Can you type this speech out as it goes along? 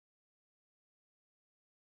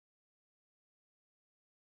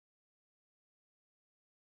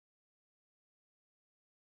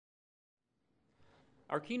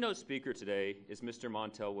Our keynote speaker today is Mr.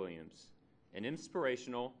 Montel Williams, an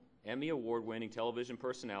inspirational, Emmy Award-winning television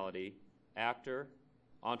personality, actor,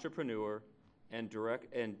 entrepreneur, and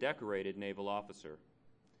decorated naval officer.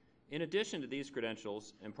 In addition to these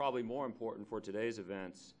credentials, and probably more important for today's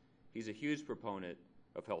events, he's a huge proponent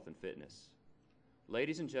of health and fitness.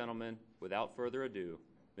 Ladies and gentlemen, without further ado,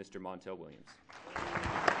 Mr. Montel Williams.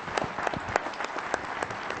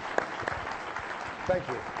 Thank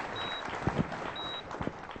you.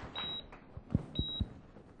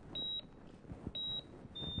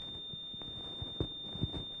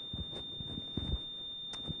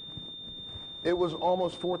 It was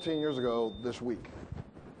almost 14 years ago this week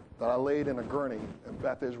that I laid in a gurney in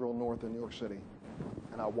Beth Israel North in New York City,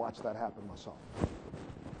 and I watched that happen myself.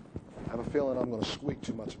 I have a feeling I'm going to squeak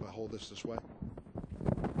too much if I hold this way.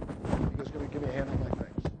 You guys going to give me a hand on my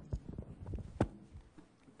things?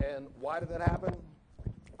 And why did that happen?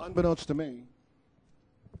 Unbeknownst to me,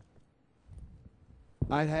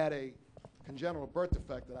 I had a congenital birth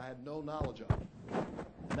defect that I had no knowledge of.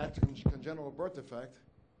 And that congenital birth defect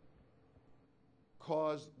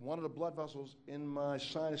caused one of the blood vessels in my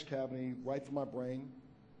sinus cavity right from my brain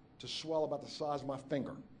to swell about the size of my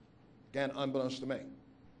finger. Again, unbeknownst to me.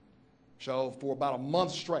 So for about a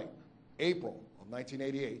month straight, April of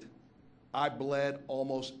 1988, I bled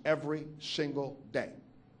almost every single day.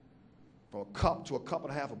 From a cup to a cup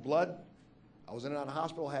and a half of blood. I was in and out of the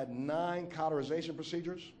hospital, had 9 cauterization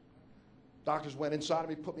procedures. Doctors went inside of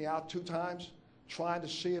me, put me out 2 times, trying to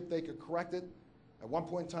see if they could correct it. At one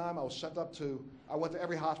point in time, I was sent up to, I went to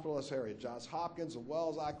every hospital in this area, Johns Hopkins, the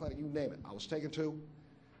Wells Eye Clinic, you name it. I was taken to.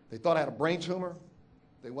 They thought I had a brain tumor.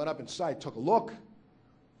 They went up inside, took a look,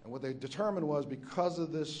 and what they determined was because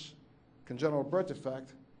of this congenital birth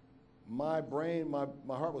defect, my brain, my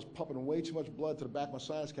heart was pumping way too much blood to the back of my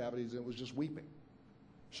sinus cavities, and it was just weeping.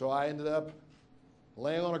 So I ended up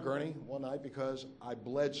laying on a gurney one night because I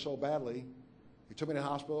bled so badly. They took me to the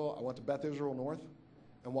hospital. I went to Beth Israel North.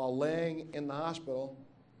 And while laying in the hospital,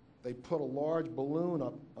 they put a large balloon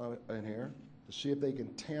up in here to see if they can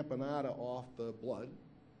tamponade off the blood.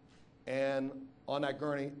 And on that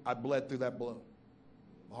gurney, I bled through that balloon.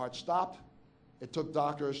 My heart stopped. It took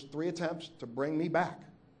doctors 3 attempts to bring me back.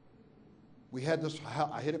 We had this,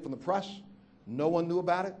 I hid it from the press. No one knew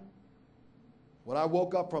about it. When I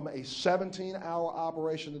woke up from a 17-hour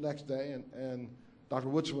operation the next day, and Dr.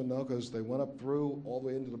 Woodson would know because they went up through all the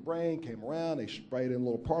way into the brain, came around, they sprayed in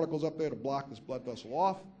little particles up there to block this blood vessel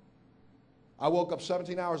off. I woke up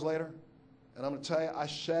 17 hours later, and I'm going to tell you,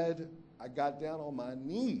 I got down on my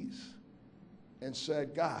knees and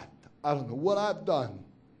said, God, I don't know what I've done,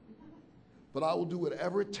 but I will do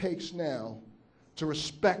whatever it takes now to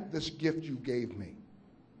respect this gift you gave me.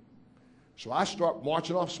 So I start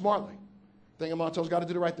marching off smartly, thinking Montel's got to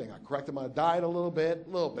do the right thing. I corrected my diet a little bit.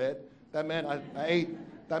 That meant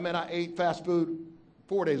I ate fast food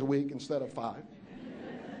 4 days a week instead of 5.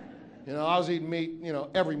 You know, I was eating meat,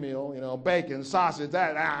 every meal, bacon, sausage,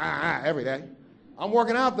 every day. I'm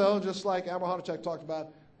working out though, just like Amber Honachek talked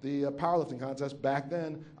about the powerlifting contest. Back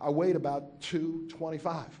then, I weighed about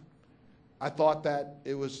 225. I thought that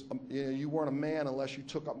it was, you weren't a man unless you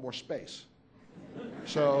took up more space.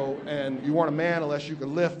 So, and you weren't a man unless you could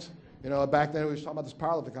lift. Back then we were talking about this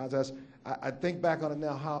powerlifting contest. I think back on it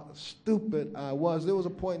now how stupid I was. There was a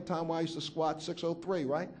point in time where I used to squat 603,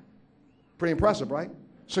 right? Pretty impressive, right?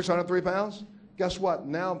 603 pounds. Guess what?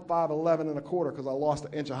 Now I'm 5'11 and a quarter because I lost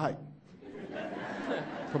an inch of height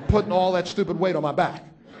from putting all that stupid weight on my back.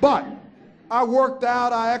 But I worked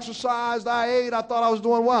out, I exercised, I ate, I thought I was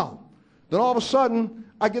doing well. Then all of a sudden,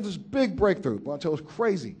 I get this big breakthrough. Montel, it was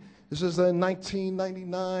crazy. This is in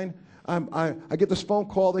 1999. I get this phone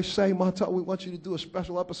call. They say, Montel, we want you to do a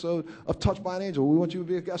special episode of Touched by an Angel. We want you to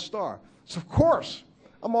be a guest star. So, of course,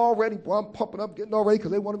 I'm pumping up, getting all ready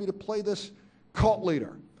because they wanted me to play this cult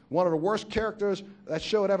leader, one of the worst characters that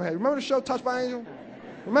show had ever had. Remember the show Touched by an Angel?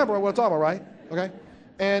 Remember what I'm talking about, right? Okay.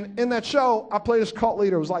 And in that show, I played this cult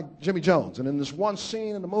leader. It was like Jimmy Jones. And in this one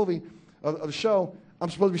scene in the movie of the show, I'm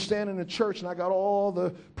supposed to be standing in the church, and I got all the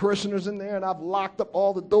parishioners in there, and I've locked up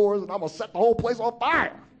all the doors, and I'm going to set the whole place on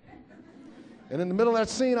fire. And in the middle of that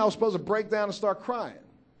scene, I was supposed to break down and start crying.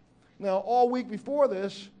 Now, all week before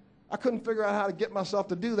this, I couldn't figure out how to get myself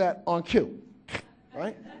to do that on cue,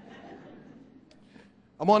 right?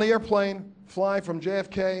 I'm on the airplane flying from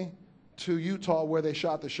JFK to Utah where they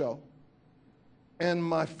shot the show, and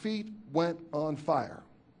my feet went on fire.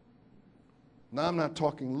 Now, I'm not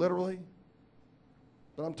talking literally,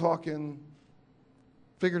 but I'm talking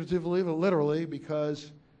figuratively, but literally,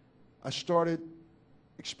 because I started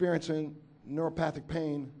experiencing neuropathic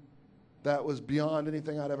pain that was beyond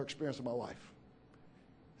anything I'd ever experienced in my life.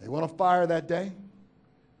 They went on fire that day.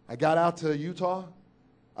 I got out to Utah.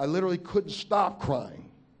 I literally couldn't stop crying.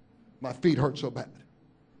 My feet hurt so bad.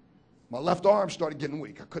 My left arm started getting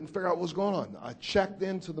weak. I couldn't figure out what was going on. I checked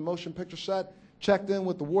into the motion picture set, checked in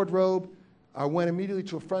with the wardrobe. I went immediately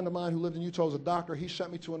to a friend of mine who lived in Utah as a doctor. He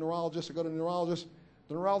sent me to a neurologist. I go to the neurologist.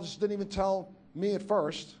 The neurologist didn't even tell me at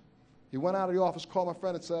first. He went out of the office, called my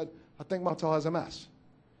friend, and said, I think Montel has MS.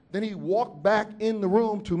 Then he walked back in the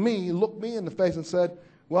room to me, looked me in the face, and said,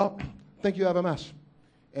 well, I think you have MS.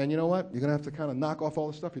 And you know what? You're going to have to kind of knock off all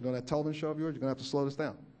this stuff. You're doing that television show of yours. You're going to have to slow this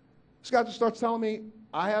down. This guy just starts telling me,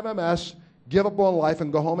 I have MS, give up on life,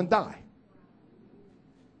 and go home and die.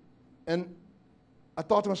 And I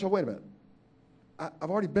thought to myself, wait a minute. I've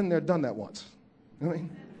already been there, done that once. You know what I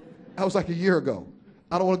mean? That was like a year ago.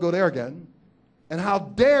 I don't want to go there again. And how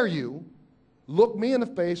dare you look me in the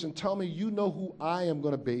face and tell me you know who I am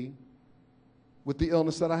going to be with the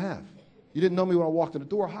illness that I have. You didn't know me when I walked in the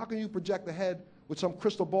door. How can you project ahead with some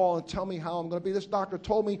crystal ball and tell me how I'm going to be? This doctor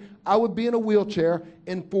told me I would be in a wheelchair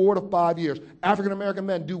in 4 to 5 years. African American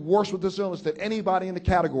men do worse with this illness than anybody in the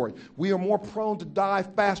category. We are more prone to die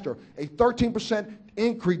faster. A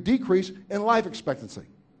 13% decrease in life expectancy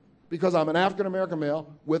because I'm an African American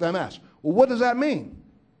male with MS. Well, what does that mean?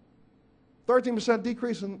 13%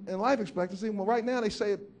 decrease in life expectancy. Well, right now they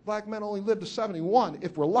say black men only live to 71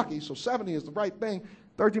 if we're lucky, so 70 is the right thing.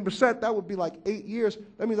 13%, that would be like 8 years.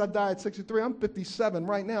 That means I die at 63. I'm 57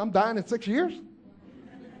 right now. I'm dying in 6 years?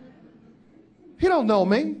 He don't know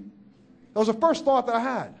me. That was the first thought that I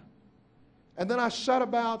had. And then I set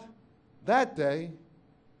about that day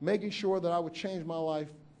making sure that I would change my life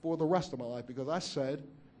for the rest of my life because I said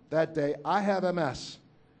that day, I have MS,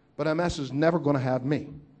 but MS is never going to have me.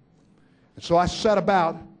 And so I set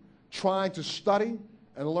about trying to study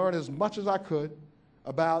and learn as much as I could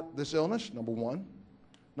about this illness, number one.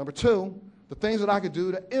 Number two, the things that I could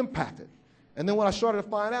do to impact it. And then when I started to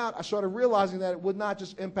find out, I started realizing that it would not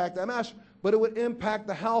just impact MS, but it would impact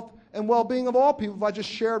the health and well-being of all people if I just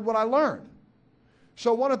shared what I learned.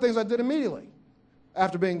 So one of the things I did immediately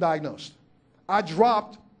after being diagnosed, I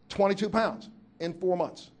dropped 22 pounds in 4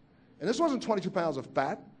 months. And this wasn't 22 pounds of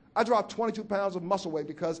fat. I dropped 22 pounds of muscle weight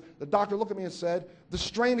because the doctor looked at me and said, the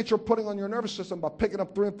strain that you're putting on your nervous system by picking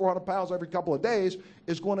up 300 and 400 pounds every couple of days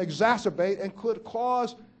is going to exacerbate and could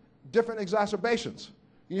cause different exacerbations.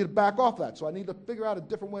 You need to back off that. So I need to figure out a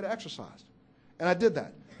different way to exercise. And I did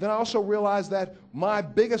that. Then I also realized that my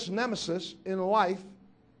biggest nemesis in life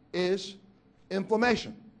is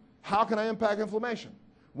inflammation. How can I impact inflammation?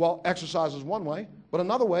 Well, exercise is one way, but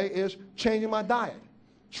another way is changing my diet.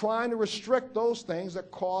 Trying to restrict those things that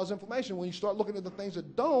cause inflammation. When you start looking at the things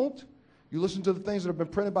that don't, you listen to the things that have been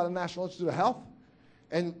printed by the National Institute of Health,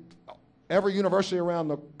 and every university around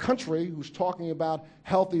the country who's talking about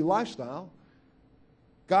healthy lifestyle.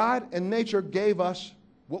 God and nature gave us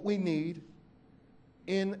what we need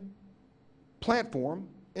in plant form,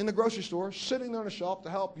 in the grocery store, sitting there on the shelf to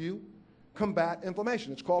help you combat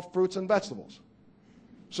inflammation. It's called fruits and vegetables.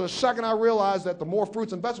 So the second I realized that the more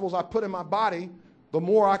fruits and vegetables I put in my body, the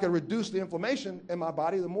more I could reduce the inflammation in my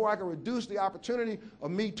body, the more I could reduce the opportunity of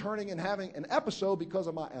me turning and having an episode because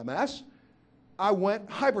of my MS, I went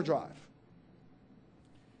hyperdrive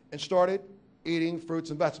and started eating fruits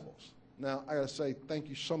and vegetables. Now, I got to say thank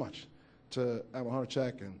you so much to Admiral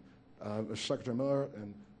Huntercheck and Secretary Miller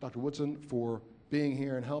and Dr. Woodson for being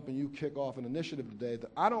here and helping you kick off an initiative today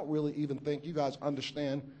that I don't really even think you guys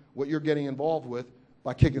understand what you're getting involved with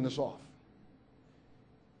by kicking this off.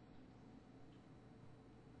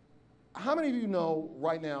 How many of you know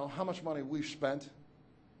right now how much money we've spent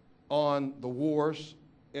on the wars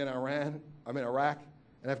in Iraq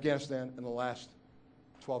and Afghanistan in the last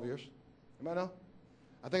 12 years? Anybody know?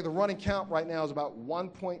 I think the running count right now is about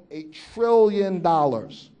 $1.8 trillion.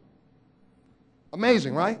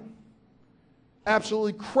 Amazing, right?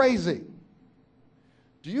 Absolutely crazy.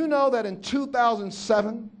 Do you know that in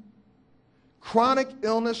 2007, chronic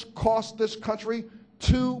illness cost this country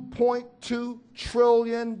 $2.2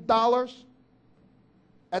 trillion?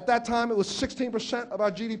 At that time, it was 16% of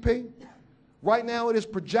our GDP. Right now, it is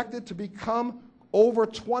projected to become over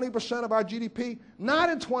 20% of our GDP, not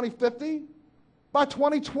in 2050, by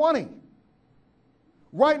 2020.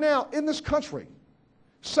 Right now, in this country,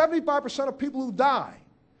 75% of people who die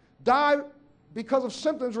because of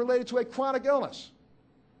symptoms related to a chronic illness.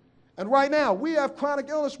 And right now, we have chronic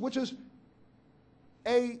illness, which is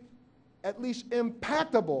at least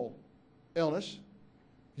impactable illness.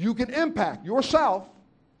 You can impact yourself,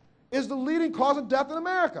 is the leading cause of death in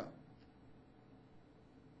America.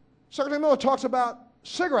 Secretary Miller talks about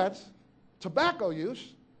cigarettes, tobacco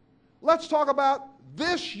use. Let's talk about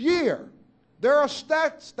this year. There are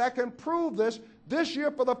stats that can prove this. This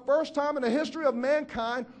year, for the first time in the history of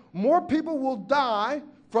mankind, more people will die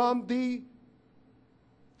from the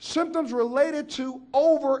symptoms related to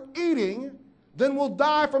overeating than will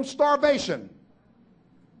die from starvation.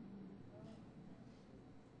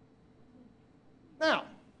 Now,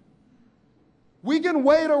 we can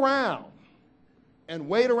wait around and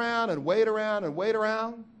wait around and wait around and wait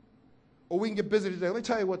around, or we can get busy today. Let me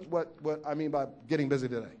tell you what I mean by getting busy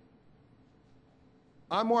today.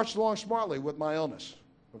 I marched along smartly with my illness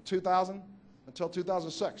from 2000 until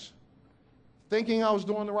 2006, thinking I was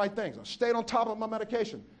doing the right things. I stayed on top of my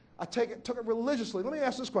medication. I took it religiously. Let me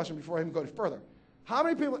ask this question before I even go further. How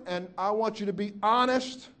many people, and I want you to be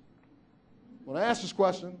honest when I ask this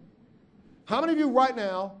question, how many of you right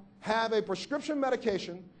now have a prescription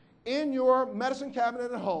medication in your medicine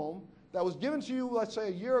cabinet at home that was given to you, let's say,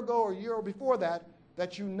 a year ago or a year before that,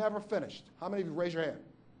 that you never finished? How many of you raise your hand?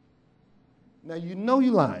 Now, you know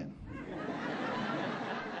you're lying.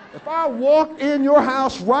 If I walk in your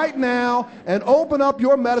house right now and open up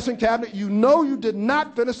your medicine cabinet, you know you did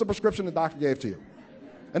not finish the prescription the doctor gave to you.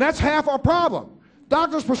 And that's half our problem.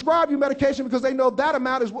 Doctors prescribe you medication because they know that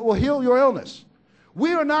amount is what will heal your illness.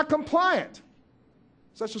 We are not compliant.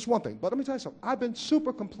 So that's just one thing. But let me tell you something. I've been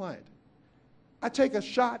super compliant. I take a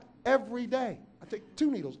shot every day. I take 2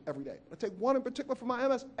 needles every day. I take one in particular for my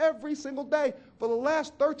MS every single day. For the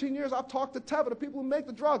last 13 years, I've talked to Teva, the people who make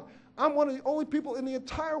the drug. I'm one of the only people in the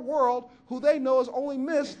entire world who they know has only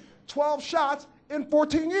missed 12 shots in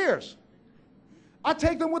 14 years. I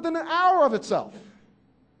take them within an hour of itself.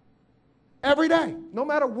 Every day, no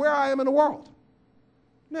matter where I am in the world.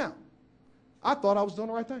 Now, I thought I was doing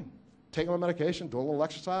the right thing. Taking my medication, doing a little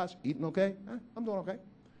exercise, eating okay. I'm doing okay.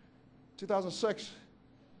 2006,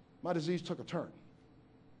 my disease took a turn.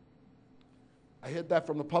 I hid that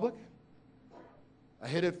from the public. I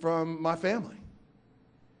hid it from my family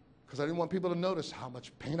because I didn't want people to notice how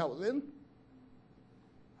much pain I was in.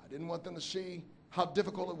 I didn't want them to see how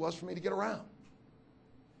difficult it was for me to get around.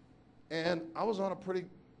 And I was on a pretty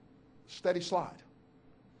steady slide,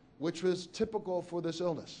 which was typical for this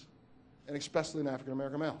illness, and especially in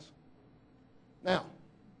African-American males. Now,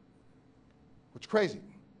 what's crazy,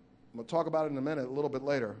 I'm going to talk about it in a minute, a little bit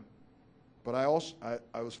later, but I was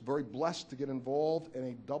very blessed to get involved in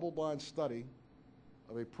a double-blind study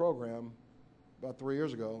of a program about 3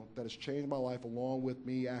 years ago that has changed my life, along with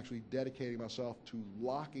me actually dedicating myself to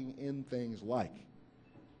locking in things like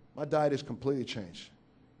my diet is completely changed.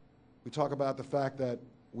 We talk about the fact that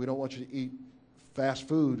we don't want you to eat fast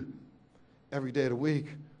food every day of the week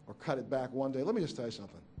or cut it back one day. Let me just tell you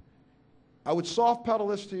something. I would soft pedal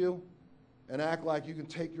this to you and act like you can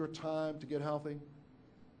take your time to get healthy,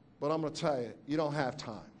 but I'm going to tell you, you don't have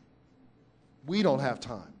time. We don't have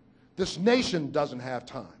time. This nation doesn't have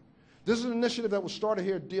time. This is an initiative that was started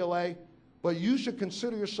here at DLA, but you should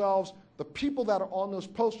consider yourselves the people that are on those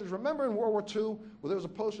posters. Remember in World War II where there was a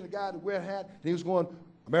poster, the guy that wear a hat, and he was going,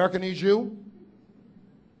 "America needs you"?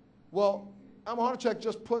 Well, I'm a heart attack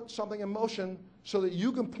just put something in motion so that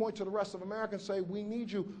you can point to the rest of America and say, we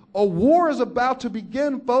need you. A war is about to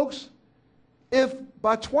begin, folks. If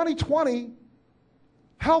by 2020,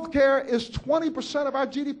 healthcare is 20% of our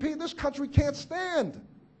GDP, this country can't stand.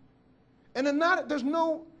 And there's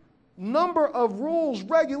no number of rules,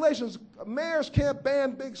 regulations. Mayors can't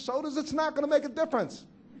ban big sodas. It's not going to make a difference.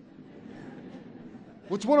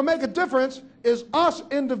 What's going to make a difference is us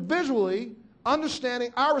individually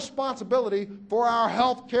understanding our responsibility for our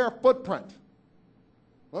health care footprint.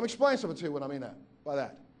 Let me explain something to you what I mean by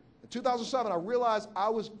that. In 2007, I realized I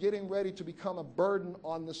was getting ready to become a burden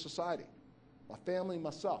on this society, my family,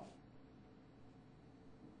 myself.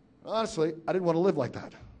 Honestly, I didn't want to live like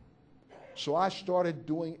that. So I started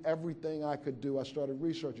doing everything I could do. I started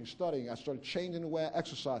researching, studying. I started changing the way I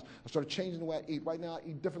exercise. I started changing the way I eat. Right now, I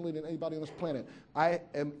eat differently than anybody on this planet. I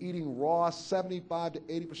am eating raw 75 to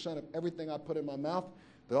 80% of everything I put in my mouth.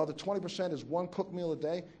 The other 20% is one cooked meal a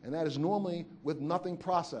day, and that is normally with nothing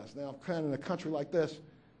processed. Now, kind of in a country like this,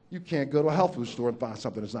 you can't go to a health food store and find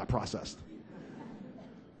something that's not processed.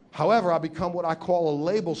 However, I become what I call a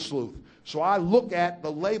label sleuth. So I look at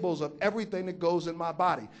the labels of everything that goes in my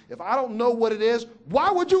body. If I don't know what it is,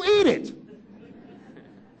 why would you eat it?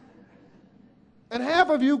 And half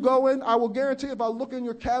of you go in, I will guarantee if I look in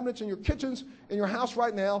your cabinets, in your kitchens, in your house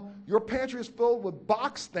right now, your pantry is filled with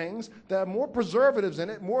box things that have more preservatives in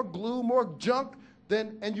it, more glue, more junk,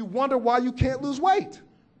 and you wonder why you can't lose weight.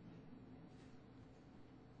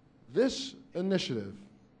 This initiative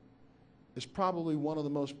is probably one of the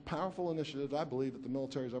most powerful initiatives I believe that the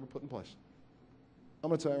military has ever put in place. I'm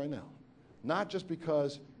going to tell you right now. Not just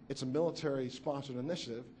because it's a military-sponsored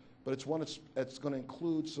initiative, but it's one that's going to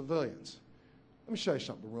include civilians. Let me show you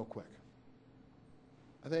something real quick.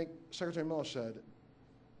 I think Secretary Miller said,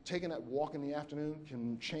 taking that walk in the afternoon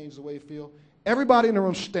can change the way you feel. Everybody in the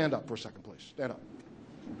room, stand up for a second, please. Stand up.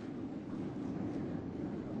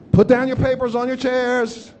 Put down your papers on your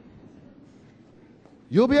chairs.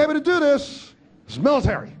 You'll be able to do this. It's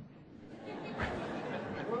military.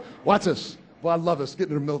 Watch this. Well, I love this.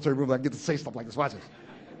 Getting in the military room, I get to say stuff like this. Watch this.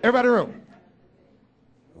 Everybody in the room.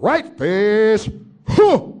 Right face.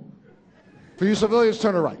 Whew. For you civilians,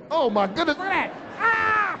 turn to right. Oh, my goodness. Look at that.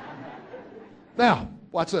 Ah! Now,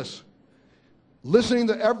 watch this. Listening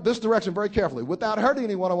to this direction very carefully. Without hurting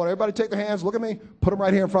anyone, I want everybody to take their hands, look at me, put them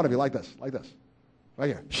right here in front of you, like this, like this. Right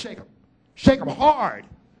here. Shake them. Shake them hard.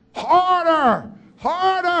 Harder.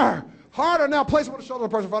 Harder. Harder. Now place them on the shoulder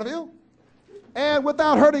of the person in front of you. And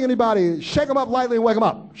without hurting anybody, shake them up lightly and wake them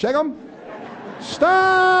up. Shake them.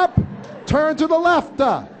 Stop. Turn to the left.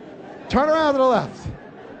 Turn around to the left.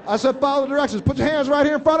 I said follow the directions. Put your hands right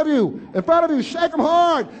here in front of you. In front of you. Shake them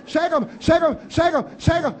hard. Shake them. Shake them. Shake them.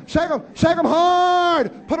 Shake them. Shake them. Shake them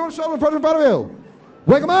hard. Put them on the shoulder of the person in front of you.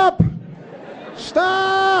 Wake them up.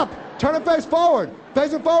 Stop. Turn and face forward.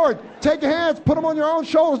 Facing forward. Take your hands. Put them on your own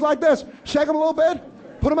shoulders like this. Shake them a little bit.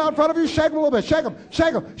 Put them out in front of you. Shake them a little bit. Shake them.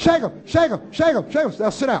 Shake them. Shake them. Shake them. Shake them. Shake them. Now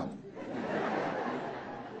sit down.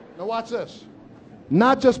 Now watch this.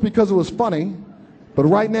 Not just because it was funny, but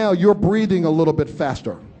right now you're breathing a little bit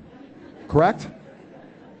faster. Correct?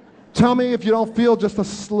 Tell me if you don't feel just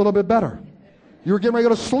a little bit better. You were getting ready to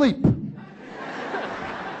go to sleep.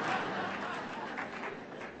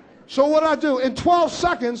 So what I do, in 12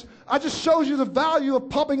 seconds, I just shows you the value of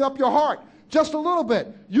pumping up your heart. Just a little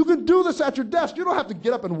bit. You can do this at your desk. You don't have to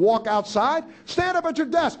get up and walk outside. Stand up at your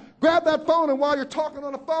desk. Grab that phone, and while you're talking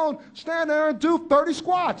on the phone, stand there and do 30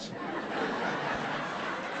 squats.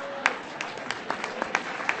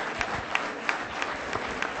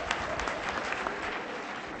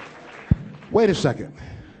 Wait a second.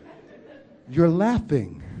 You're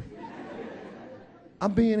laughing.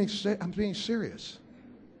 I'm being serious.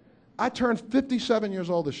 I turned 57 years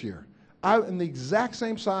old this year. I'm the exact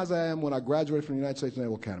same size I am when I graduated from the United States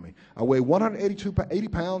Naval Academy. I weigh 80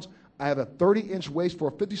 pounds. I have a 30-inch waist for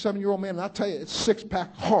a 57-year-old man, and I'll tell you, it's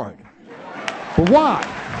six-pack hard. But why?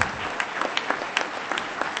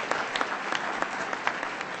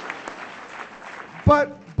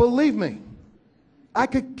 But believe me, I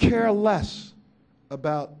could care less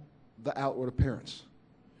about the outward appearance.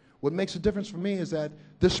 What makes a difference for me is that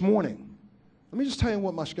this morning, let me just tell you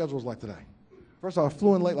what my schedule was like today. First of all, I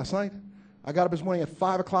flew in late last night. I got up this morning at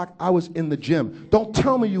 5 o'clock. I was in the gym. Don't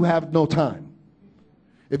tell me you have no time.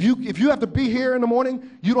 If you have to be here in the morning,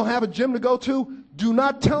 you don't have a gym to go to, do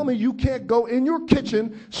not tell me you can't go in your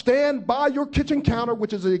kitchen, stand by your kitchen counter,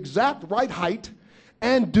 which is the exact right height,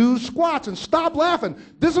 and do squats. And stop laughing.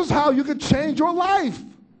 This is how you can change your life.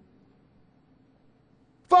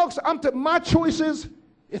 Folks, my choice is,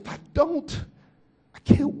 if I don't, I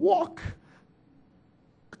can't walk.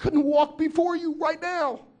 I couldn't walk before you right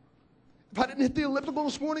now if I didn't hit the elliptical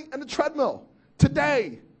this morning and the treadmill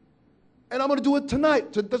today. And I'm going to do it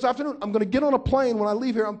tonight, this afternoon. I'm going to get on a plane when I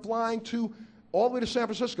leave here. I'm flying all the way to San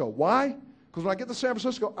Francisco. Why? Because when I get to San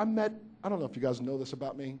Francisco, I don't know if you guys know this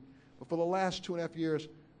about me, but for the last 2.5 years,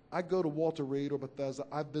 I go to Walter Reed or Bethesda.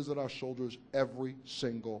 I visit our soldiers every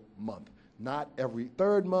single month. Not every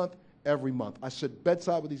third month, every month. I sit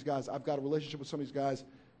bedside with these guys. I've got a relationship with some of these guys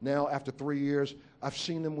now after 3 years. I've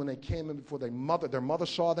seen them when they came in before their mother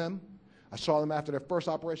saw them. I saw them after their first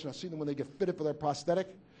operation. I see them when they get fitted for their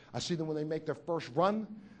prosthetic. I see them when they make their first run.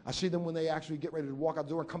 I see them when they actually get ready to walk out the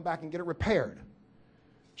door and come back and get it repaired.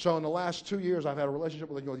 So in the last 2 years, I've had a relationship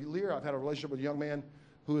with a leader. I've had a relationship with a young man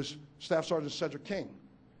who is Staff Sergeant Cedric King.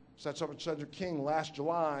 Staff Sergeant Cedric King, last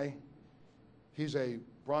July, he's a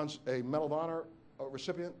Medal of Honor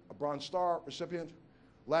recipient, a Bronze Star recipient.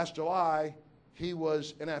 Last July, he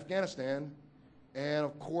was in Afghanistan, and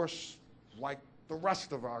of course, like the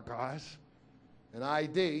rest of our guys, an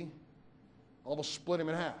IED almost split him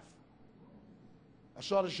in half. I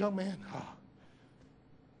saw this young man,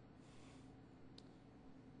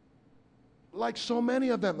 like so many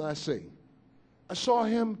of them that I see. I saw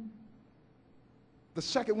him the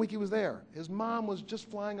second week he was there. His mom was just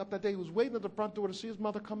flying up that day. He was waiting at the front door to see his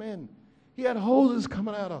mother come in. He had hoses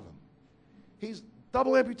coming out of him. He's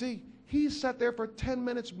double amputee. He sat there for 10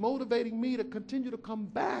 minutes motivating me to continue to come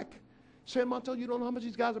back, saying, Montel, you don't know how much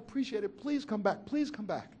these guys appreciate it. Please come back. Please come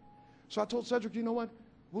back. So I told Cedric, you know what?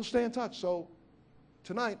 We'll stay in touch. So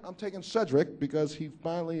tonight I'm taking Cedric because he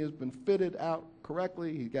finally has been fitted out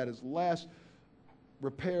correctly. He got his last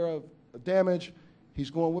repair of damage. he's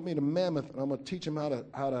going with me to Mammoth, and I'm going to teach him how to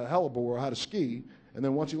heliboard or how to ski. And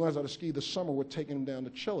then once he learns how to ski this summer, we're taking him down to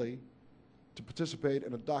Chile to participate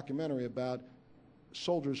in a documentary about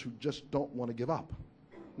soldiers who just don't want to give up.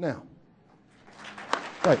 Now,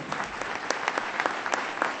 right.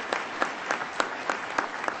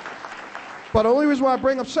 But the only reason why I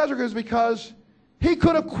bring up Cedric is because he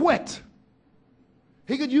could have quit.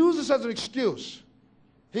 He could use this as an excuse.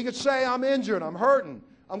 He could say, I'm injured, I'm hurting,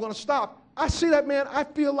 I'm going to stop. I see that man, I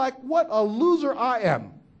feel like what a loser I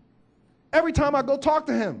am every time I go talk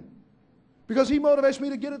to him. Because he motivates me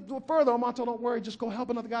to get it further. I'm Montel, don't worry, just go help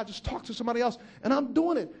another guy, just talk to somebody else. And I'm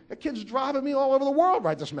doing it. That kid's driving me all over the world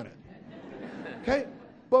right this minute. Okay?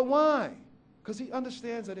 But why? Because he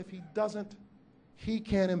understands that if he doesn't, he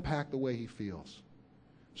can't impact the way he feels.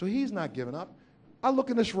 So he's not giving up. I look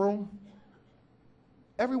in this room.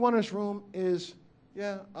 Everyone in this room is,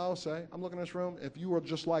 yeah, I'll say, I'm looking in this room. If you were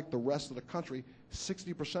just like the rest of the country,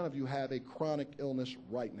 60% of you have a chronic illness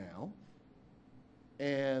right now.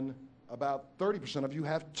 And about 30% of you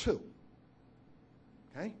have two.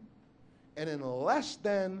 Okay? And in less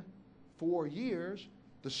than 4 years,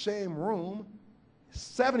 the same room,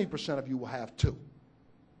 70% of you will have two.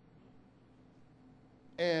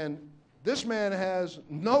 And this man has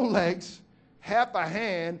no legs, half a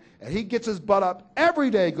hand, and he gets his butt up every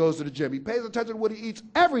day, goes to the gym. He pays attention to what he eats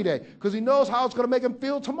every day because he knows how it's going to make him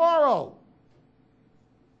feel tomorrow.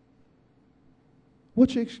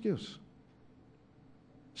 What's your excuse?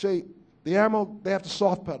 See, the animal, they have to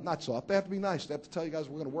soft pedal, not soft, they have to be nice. They have to tell you guys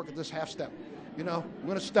we're going to work at this half step. You know, we're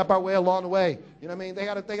going to step our way along the way. You know what I mean? They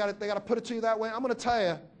got to put it to you that way. I'm going to tell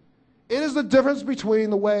you, it is the difference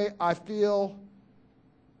between the way I feel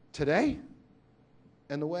today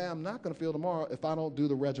and the way I'm not going to feel tomorrow if I don't do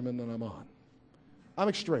the regimen that I'm on. I'm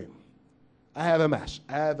extreme. I have MS.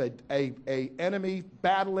 I have a enemy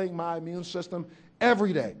battling my immune system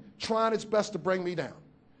every day, trying its best to bring me down.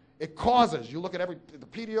 It causes, you look at the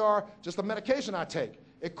PDR, just the medication I take,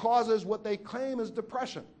 it causes what they claim is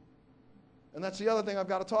depression. And that's the other thing I've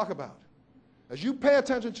got to talk about. As you pay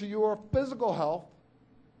attention to your physical health,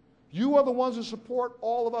 you are the ones who support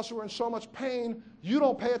all of us who are in so much pain. You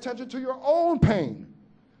don't pay attention to your own pain,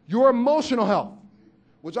 your emotional health,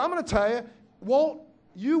 which I'm going to tell you,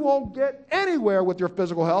 you won't get anywhere with your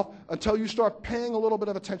physical health until you start paying a little bit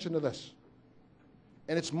of attention to this.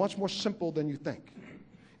 And it's much more simple than you think.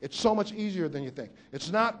 It's so much easier than you think. It's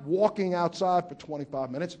not walking outside for 25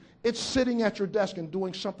 minutes. It's sitting at your desk and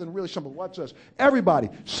doing something really simple. Watch this. Everybody,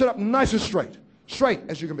 sit up nice and straight. Straight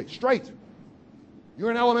as you can be. Straight. You're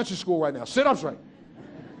in elementary school right now. Sit up straight.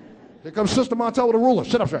 Here comes Sister Montel with a ruler.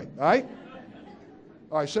 Sit up straight. All right?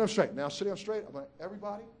 All right, sit up straight. Now, sitting up straight, I'm going to,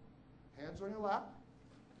 everybody, hands on your lap.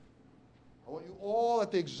 I want you all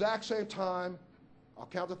at the exact same time. I'll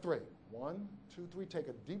count to 3. 1, 2, 3. Take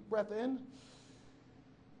a deep breath in.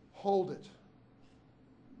 Hold it.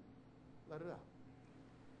 Let it out.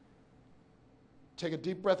 Take a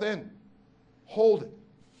deep breath in. Hold it.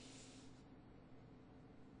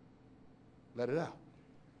 Let it out.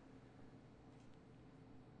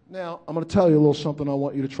 Now, I'm going to tell you a little something I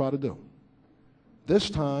want you to try to do.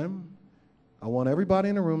 This time, I want everybody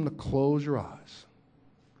in the room to close your eyes.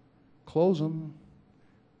 Close them.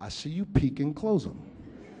 I see you peeking. Close them.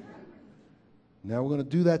 Now we're going to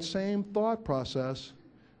do that same thought process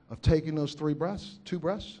of taking those 2 breaths.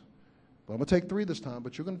 But I'm going to take 3 this time,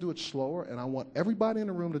 but you're going to do it slower, and I want everybody in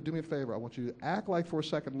the room to do me a favor. I want you to act like for a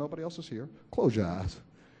second nobody else is here. Close your eyes.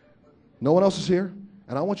 No one else is here.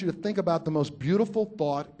 And I want you to think about the most beautiful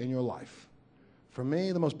thought in your life. For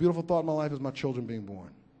me, the most beautiful thought in my life is my children being born.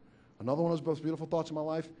 Another one of those most beautiful thoughts in my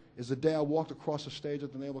life is the day I walked across the stage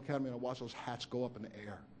at the Naval Academy and I watched those hats go up in the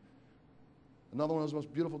air. Another one of those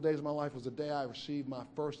most beautiful days of my life was the day I received my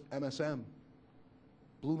first MSM.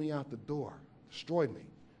 Blew me out the door, destroyed me.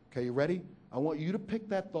 Okay, you ready? I want you to pick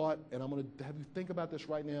that thought, and I'm going to have you think about this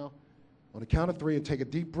right now. On the count of 3, and take a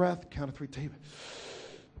deep breath. Count of 3, take it.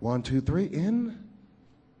 1, 2, 3, in,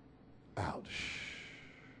 out.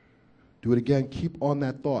 Do it again. Keep on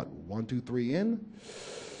that thought. 1, 2, 3, in,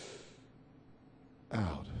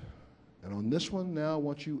 out. And on this one now, I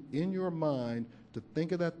want you in your mind to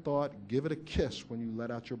think of that thought. Give it a kiss when you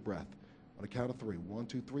let out your breath. On the count of 3. 1,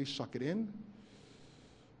 2, 3, suck it in.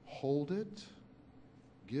 Hold it.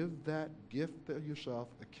 Give that gift of yourself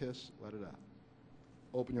a kiss. Let it out.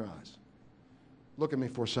 Open your eyes. Look at me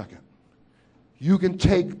for a second. You can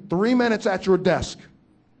take 3 minutes at your desk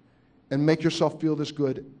and make yourself feel this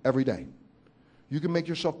good every day. You can make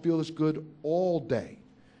yourself feel this good all day.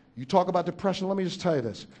 You talk about depression. Let me just tell you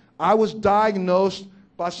this. I was diagnosed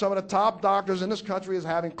by some of the top doctors in this country as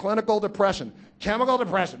having clinical depression, chemical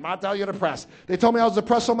depression. I tell you, depressed. They told me I was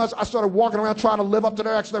depressed so much, I started walking around trying to live up to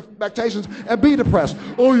their expectations and be depressed.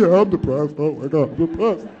 Oh yeah, I'm depressed. Oh my God, I'm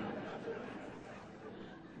depressed.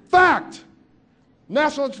 Fact.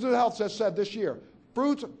 National Institute of Health has said this year,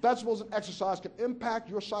 fruits, vegetables, and exercise can impact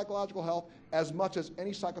your psychological health as much as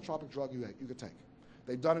any psychotropic drug you could take.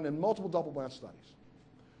 They've done it in multiple double-blind studies.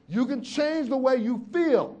 You can change the way you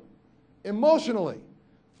feel emotionally,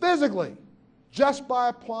 physically, just by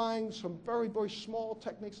applying some very, very small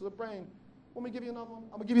techniques of the brain. Let me give you another one.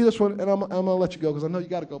 I'm going to give you this one, and I'm going to let you go because I know you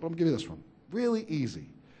got to go, but I'm going to give you this one. Really easy.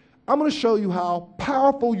 I'm going to show you how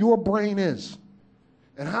powerful your brain is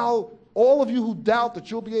and how all of you who doubt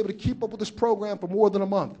that you'll be able to keep up with this program for more than a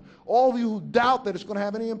month, all of you who doubt that it's going to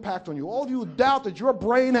have any impact on you, all of you who doubt that your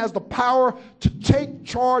brain has the power to take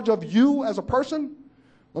charge of you as a person,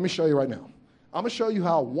 let me show you right now. I'm going to show you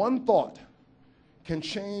how one thought can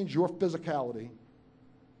change your physicality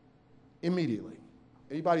immediately.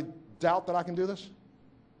 Anybody doubt that I can do this?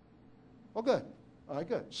 Oh, good. All right,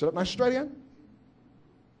 good. Sit up nice and straight again.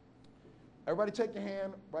 Everybody take your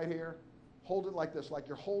hand right here. Hold it like this, like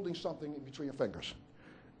you're holding something in between your fingers.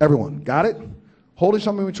 Everyone, got it? Holding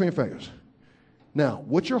something in between your fingers. Now,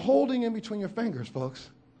 what you're holding in between your fingers, folks,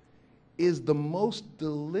 is the most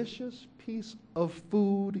delicious piece of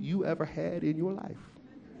food you ever had in your life.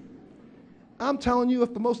 I'm telling you,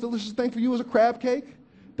 if the most delicious thing for you is a crab cake,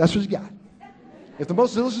 that's what you got. If the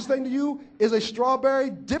most delicious thing to you is a strawberry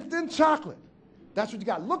dipped in chocolate, that's what you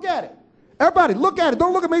got. Look at it. Everybody, look at it.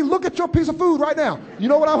 Don't look at me. Look at your piece of food right now. You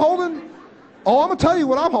know what I'm holding? Oh, I'm going to tell you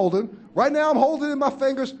what I'm holding. Right now I'm holding in my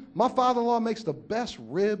fingers. My father-in-law makes the best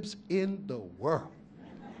ribs in the world.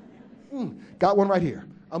 Got one right here.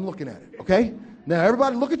 I'm looking at it, okay? Now,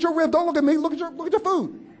 everybody, look at your rib. Don't look at me. Look at your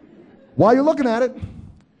food. While you're looking at it,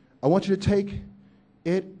 I want you to take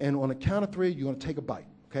it, and on the count of 3, you're going to take a bite,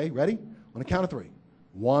 okay? Ready? On the count of 3.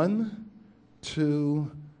 1,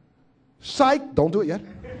 2, psych. Don't do it yet.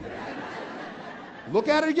 Look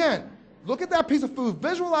at it again. Look at that piece of food.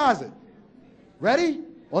 Visualize it. Ready?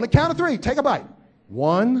 On the count of 3, take a bite.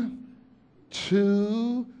 1,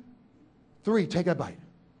 2, 3. Take a bite.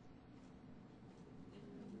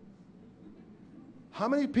 How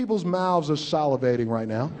many people's mouths are salivating right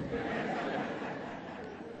now?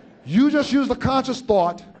 You just used a conscious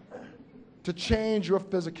thought to change your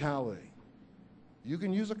physicality. You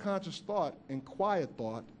can use a conscious thought and quiet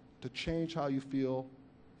thought to change how you feel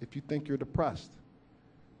if you think you're depressed.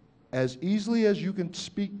 As easily as you can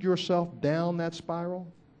speak yourself down that spiral,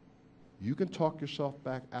 you can talk yourself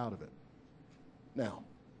back out of it. Now,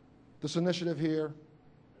 this initiative here,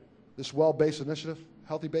 this well-based initiative,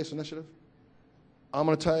 healthy-based initiative, I'm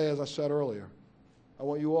going to tell you, as I said earlier, I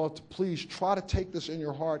want you all to please try to take this in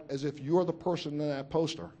your heart as if you're the person in that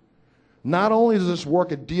poster. Not only does this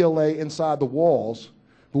work at DLA inside the walls,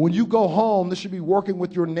 but when you go home, this should be working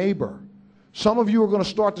with your neighbor. Some of you are going to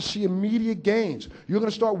start to see immediate gains. You're going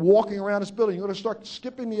to start walking around this building. You're going to start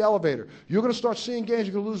skipping the elevator. You're going to start seeing gains.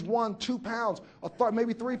 You're going to lose 1, 2 pounds,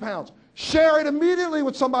 maybe 3 pounds. Share it immediately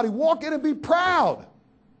with somebody. Walk in and be proud.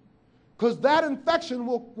 Because that infection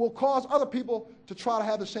will cause other people to try to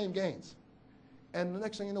have the same gains. And the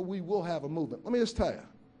next thing you know, we will have a movement. Let me just tell you.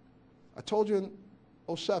 I told you in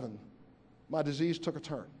 2007, my disease took a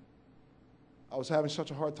turn. I was having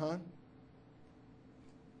such a hard time.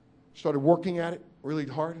 Started working at it really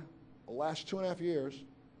hard. The last 2.5 years,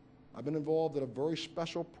 I've been involved in a very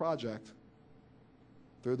special project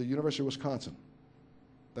through the University of Wisconsin.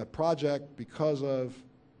 That project, because of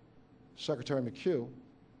Secretary McHugh,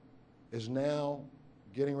 is now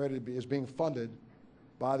is being funded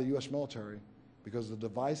by the U.S. military because the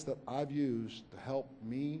device that I've used to help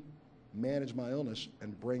me manage my illness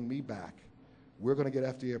and bring me back, we're going to get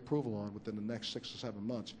FDA approval on within the next 6 to 7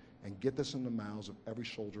 months and get this in the mouths of every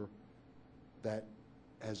soldier that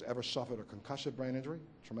has ever suffered a concussive brain injury,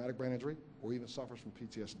 traumatic brain injury, or even suffers from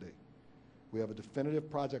PTSD. We have a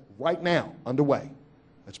definitive project right now underway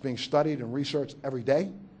that's being studied and researched every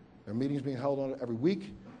day. There are meetings being held on it every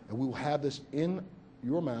week, and we will have this in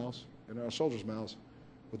your mouths and in our soldiers' mouths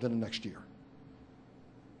within the next year.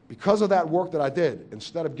 Because of that work that I did,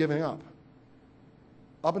 instead of giving up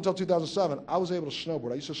until 2007, I was able to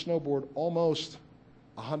snowboard. I used to snowboard almost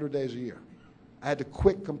 100 days a year. I had to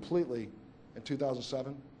quit completely in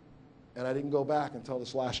 2007, and I didn't go back until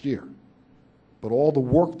this last year. But all the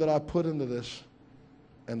work that I put into this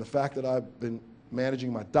and the fact that I've been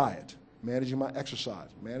managing my diet, managing my exercise,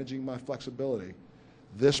 managing my flexibility,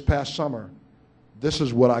 this past summer, this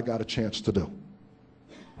is what I got a chance to do.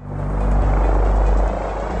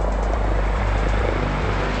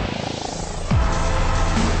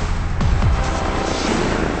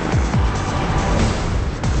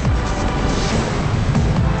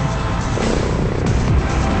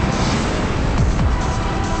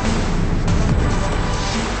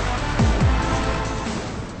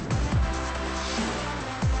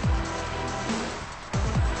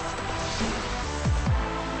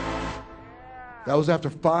 That was after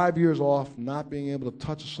 5 years off, not being able to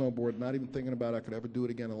touch a snowboard, not even thinking about I could ever do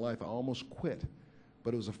it again in life. I almost quit.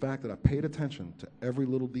 But it was the fact that I paid attention to every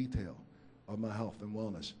little detail of my health and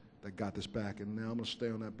wellness that got this back. And now I'm going to stay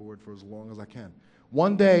on that board for as long as I can.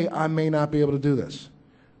 One day, I may not be able to do this.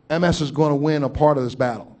 MS is going to win a part of this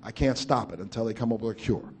battle. I can't stop it until they come up with a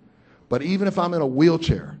cure. But even if I'm in a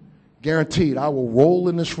wheelchair, guaranteed I will roll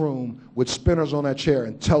in this room with spinners on that chair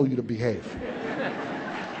and tell you to behave.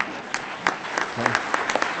 Okay?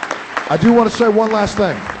 I do want to say one last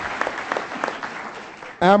thing.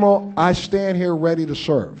 Admiral, I stand here ready to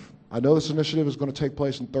serve. I know this initiative is going to take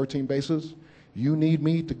place in 13 bases. You need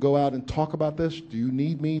me to go out and talk about this? Do you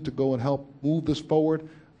need me to go and help move this forward?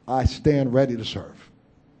 I stand ready to serve.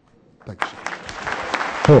 Thank you, sir.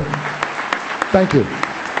 Cool. Thank you.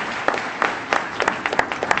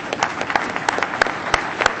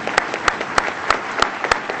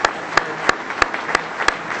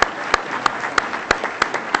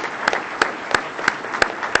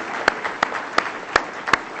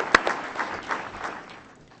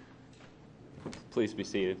 Please be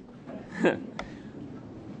seated.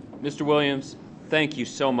 Mr. Williams, thank you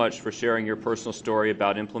so much for sharing your personal story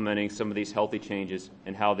about implementing some of these healthy changes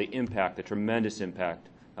and how they impact, the tremendous impact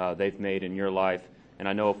they've made in your life. And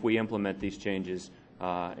I know if we implement these changes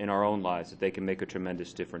in our own lives, that they can make a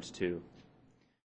tremendous difference too.